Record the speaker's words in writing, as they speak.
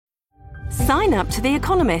Sign up to The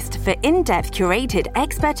Economist for in-depth curated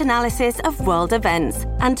expert analysis of world events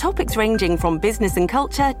and topics ranging from business and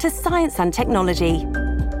culture to science and technology.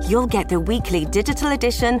 You'll get the weekly digital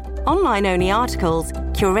edition, online-only articles,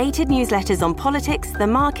 curated newsletters on politics, the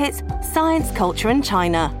markets, science, culture and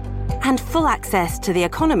China, and full access to The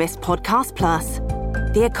Economist Podcast Plus.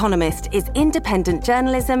 The Economist is independent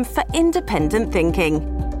journalism for independent thinking.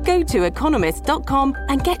 Go to economist.com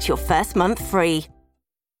and get your first month free.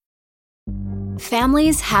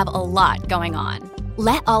 Families have a lot going on.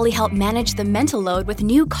 Let Ollie help manage the mental load with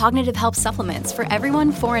new cognitive help supplements for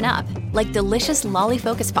everyone 4 and up, like delicious Lolly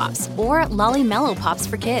Focus Pops or Lolly Mellow Pops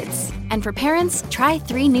for kids. And for parents, try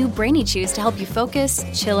 3 new Brainy Chews to help you focus,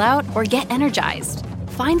 chill out, or get energized.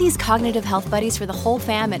 Find these cognitive health buddies for the whole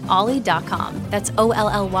fam at ollie.com. That's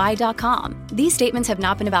OLLY.com. These statements have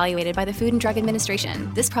not been evaluated by the Food and Drug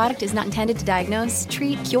Administration. This product is not intended to diagnose,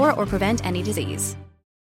 treat, cure, or prevent any disease.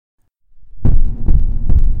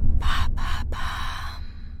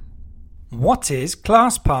 What is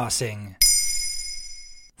class passing?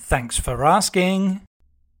 Thanks for asking.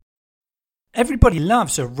 Everybody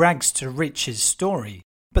loves a rags to riches story,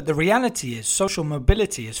 but the reality is social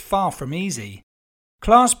mobility is far from easy.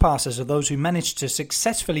 Class passers are those who manage to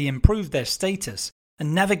successfully improve their status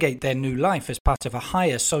and navigate their new life as part of a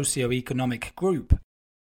higher socio-economic group.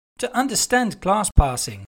 To understand class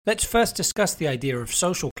passing, let's first discuss the idea of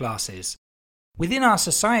social classes. Within our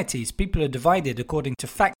societies, people are divided according to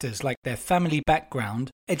factors like their family background,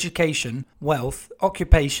 education, wealth,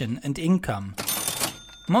 occupation, and income.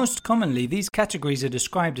 Most commonly, these categories are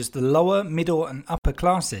described as the lower, middle, and upper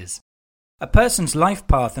classes. A person's life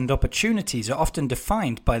path and opportunities are often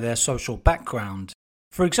defined by their social background.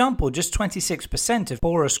 For example, just 26% of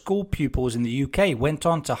poorer school pupils in the UK went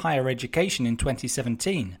on to higher education in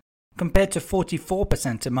 2017, compared to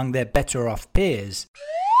 44% among their better-off peers.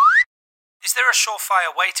 Is there a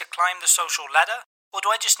surefire way to climb the social ladder, or do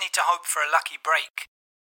I just need to hope for a lucky break?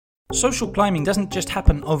 Social climbing doesn't just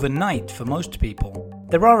happen overnight for most people.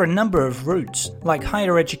 There are a number of routes, like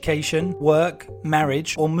higher education, work,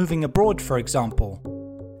 marriage, or moving abroad, for example.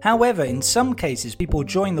 However, in some cases, people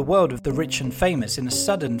join the world of the rich and famous in a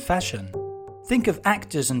sudden fashion. Think of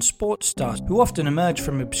actors and sports stars who often emerge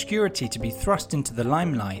from obscurity to be thrust into the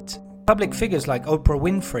limelight. Public figures like Oprah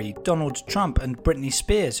Winfrey, Donald Trump, and Britney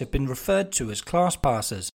Spears have been referred to as class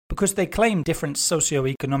passers because they claim different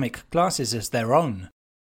socio-economic classes as their own.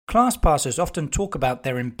 Class passers often talk about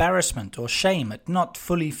their embarrassment or shame at not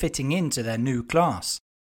fully fitting into their new class.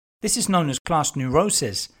 This is known as class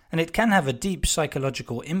neurosis, and it can have a deep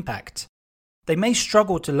psychological impact. They may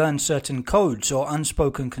struggle to learn certain codes or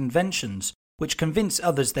unspoken conventions which convince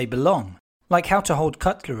others they belong, like how to hold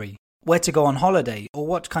cutlery, where to go on holiday, or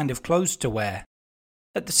what kind of clothes to wear.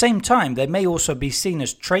 At the same time, they may also be seen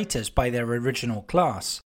as traitors by their original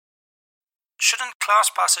class. Shouldn't class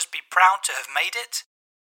passers be proud to have made it?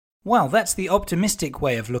 Well, that's the optimistic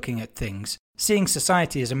way of looking at things, seeing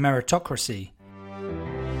society as a meritocracy.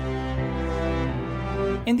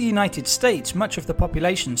 In the United States, much of the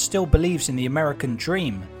population still believes in the American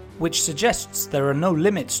dream, which suggests there are no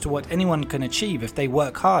limits to what anyone can achieve if they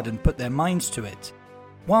work hard and put their minds to it.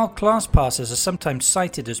 While class passers are sometimes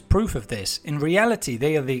cited as proof of this, in reality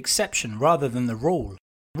they are the exception rather than the rule.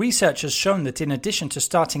 Research has shown that in addition to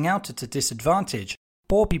starting out at a disadvantage,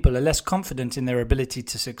 poor people are less confident in their ability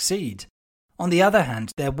to succeed. On the other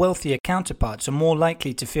hand, their wealthier counterparts are more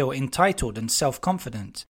likely to feel entitled and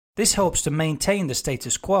self-confident. This helps to maintain the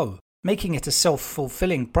status quo, making it a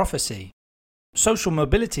self-fulfilling prophecy. Social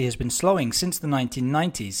mobility has been slowing since the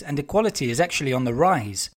 1990s, and equality is actually on the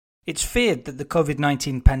rise. It's feared that the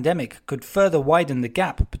COVID-19 pandemic could further widen the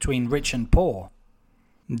gap between rich and poor.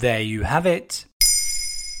 There you have it.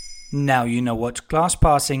 Now you know what class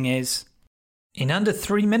passing is. In under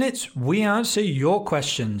 3 minutes, we answer your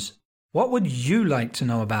questions. What would you like to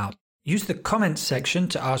know about? Use the comments section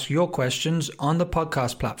to ask your questions on the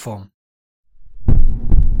podcast platform.